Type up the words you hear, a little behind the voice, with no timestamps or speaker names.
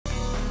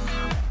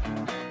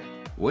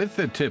With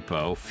the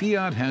Tipo,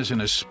 Fiat has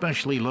an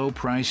especially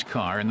low-priced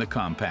car in the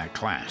compact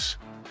class.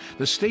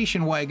 The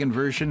station wagon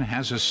version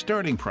has a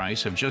starting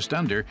price of just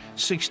under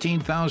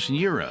 16,000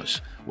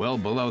 euros, well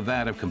below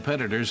that of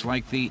competitors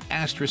like the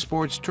Astra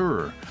Sports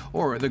Tourer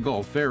or the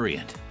Golf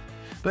variant.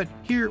 But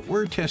here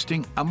we're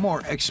testing a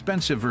more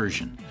expensive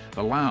version,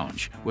 the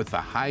Lounge, with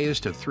the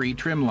highest of 3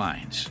 trim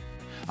lines.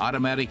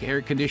 Automatic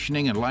air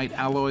conditioning and light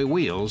alloy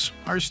wheels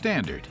are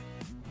standard.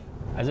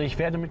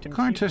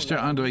 Car tester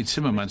Andre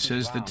Zimmermann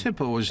says the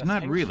Tipo is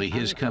not really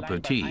his cup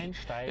of tea.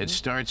 It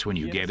starts when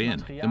you get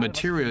in. The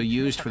material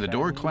used for the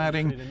door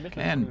cladding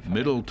and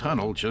middle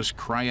tunnel just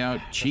cry out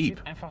cheap.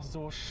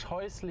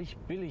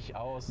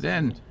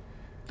 Then,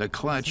 the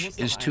clutch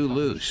is too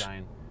loose.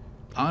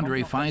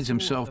 Andre finds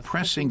himself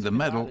pressing the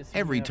metal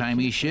every time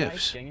he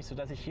shifts.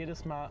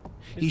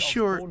 He's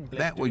sure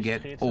that would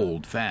get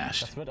old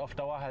fast.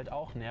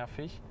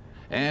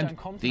 And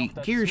the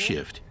gear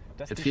shift.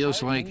 It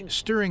feels like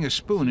stirring a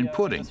spoon in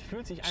pudding,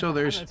 so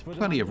there's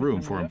plenty of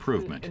room for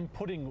improvement.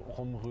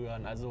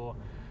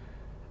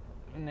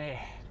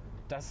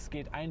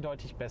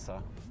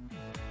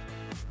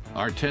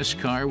 Our test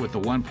car with the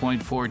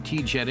 1.4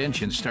 T-Jet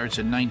engine starts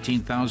at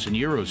 19,000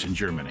 euros in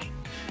Germany.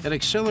 It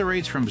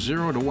accelerates from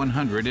 0 to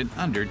 100 in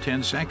under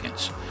 10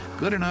 seconds.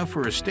 Good enough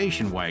for a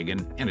station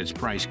wagon in its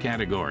price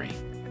category.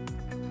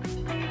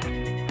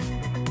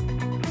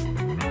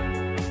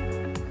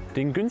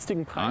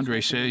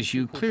 Andre says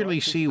you clearly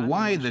see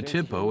why the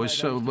Tipo is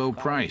so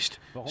low-priced.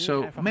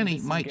 So many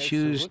might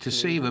choose to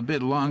save a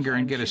bit longer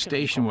and get a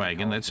station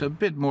wagon that's a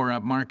bit more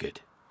upmarket.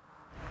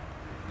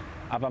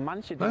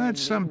 But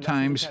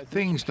sometimes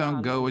things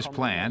don't go as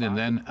planned, and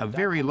then a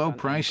very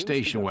low-priced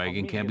station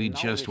wagon can be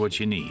just what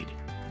you need.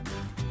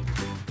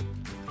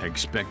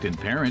 Expectant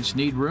parents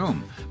need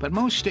room, but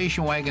most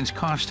station wagons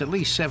cost at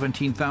least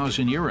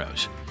 17,000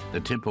 euros. The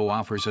Tipo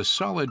offers a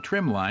solid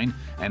trim line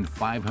and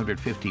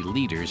 550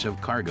 liters of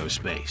cargo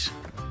space.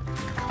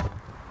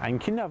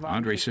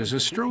 Andre says a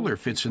stroller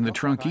fits in the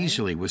trunk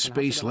easily with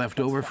space left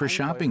over for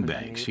shopping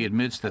bags. He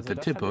admits that the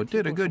Tipo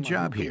did a good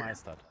job here.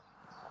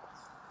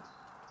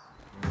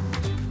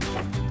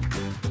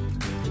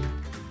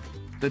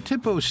 The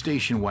Tipo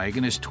station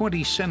wagon is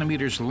 20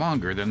 centimeters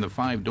longer than the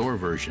 5-door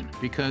version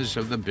because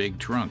of the big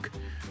trunk.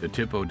 The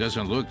Tipo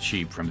doesn't look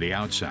cheap from the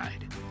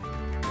outside.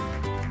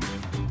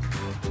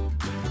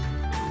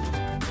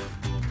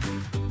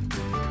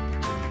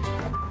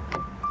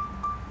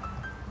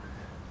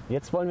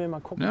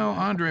 Now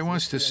Andre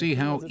wants to see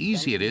how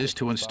easy it is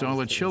to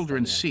install a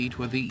children's seat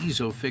with the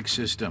ISOFIX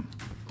system.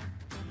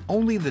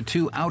 Only the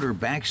 2 outer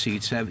back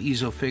seats have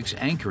ISOFIX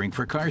anchoring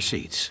for car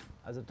seats.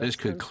 This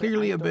could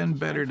clearly have been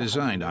better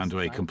designed,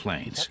 Andre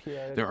complains.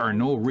 There are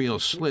no real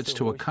slits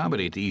to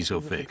accommodate the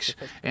ISOFIX,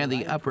 and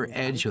the upper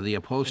edge of the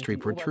upholstery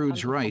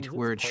protrudes right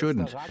where it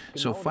shouldn't,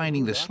 so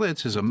finding the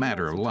slits is a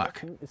matter of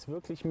luck.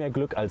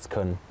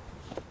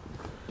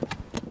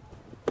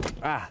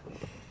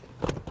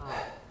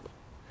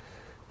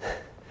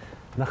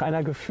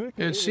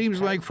 It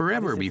seems like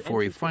forever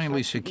before he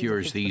finally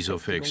secures the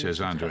ISOFIX,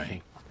 says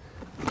Andre.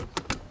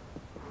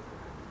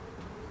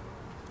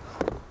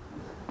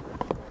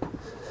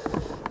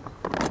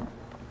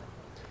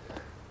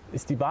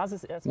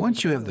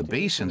 Once you have the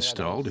base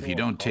installed, if you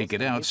don't take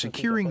it out,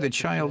 securing the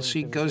child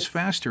seat goes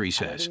faster, he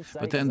says.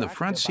 But then the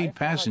front seat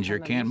passenger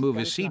can't move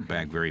his seat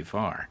back very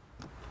far.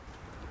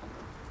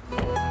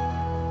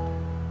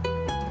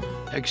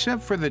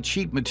 Except for the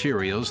cheap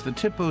materials, the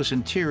Tipo's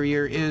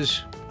interior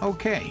is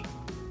okay.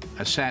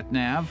 A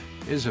sat-nav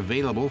is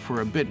available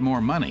for a bit more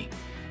money,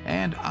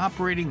 and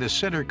operating the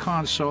center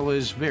console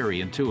is very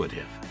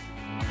intuitive.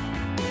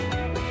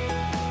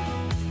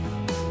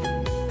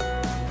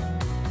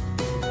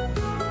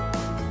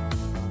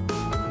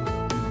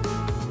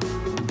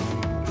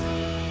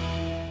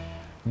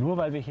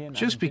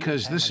 Just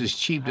because this is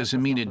cheap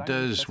doesn't mean it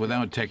does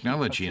without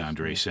technology,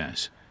 Andre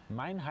says.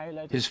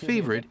 His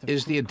favorite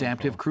is the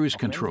adaptive cruise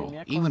control,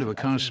 even if it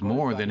costs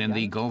more than in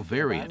the Golf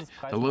variant.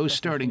 The low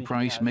starting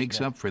price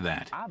makes up for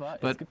that.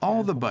 But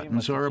all the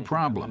buttons are a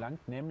problem.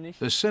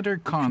 The center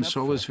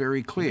console is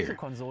very clear,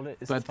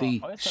 but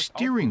the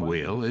steering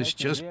wheel is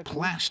just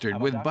plastered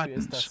with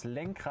buttons.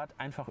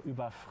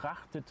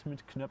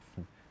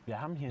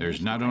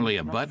 There's not only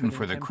a button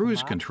for the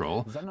cruise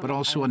control, but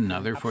also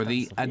another for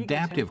the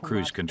adaptive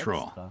cruise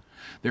control.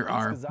 There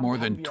are more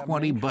than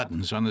 20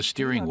 buttons on the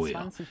steering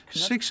wheel,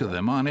 6 of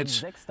them on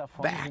its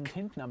back.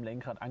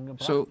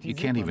 So you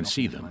can't even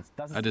see them.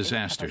 A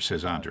disaster,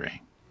 says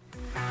Andre.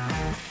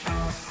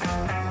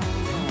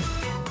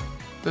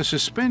 The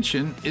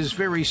suspension is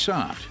very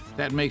soft.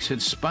 That makes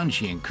it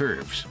spongy in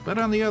curves, but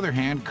on the other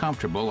hand,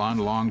 comfortable on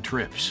long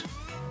trips.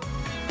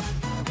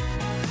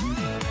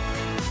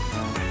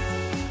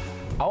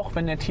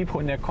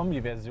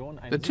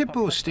 The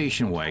Tipo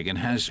station wagon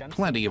has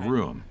plenty of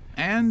room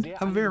and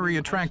a very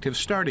attractive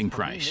starting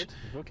price,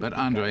 but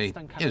Andre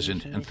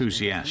isn't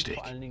enthusiastic.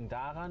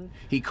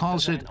 He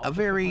calls it a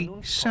very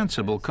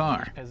sensible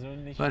car,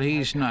 but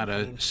he's not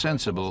a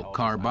sensible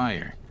car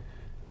buyer.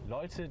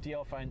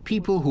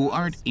 People who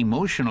aren't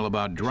emotional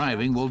about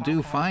driving will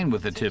do fine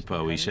with the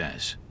Tipo, he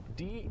says.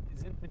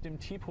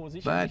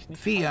 But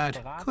Fiat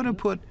could have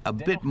put a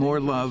bit more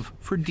love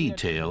for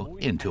detail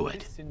into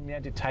it.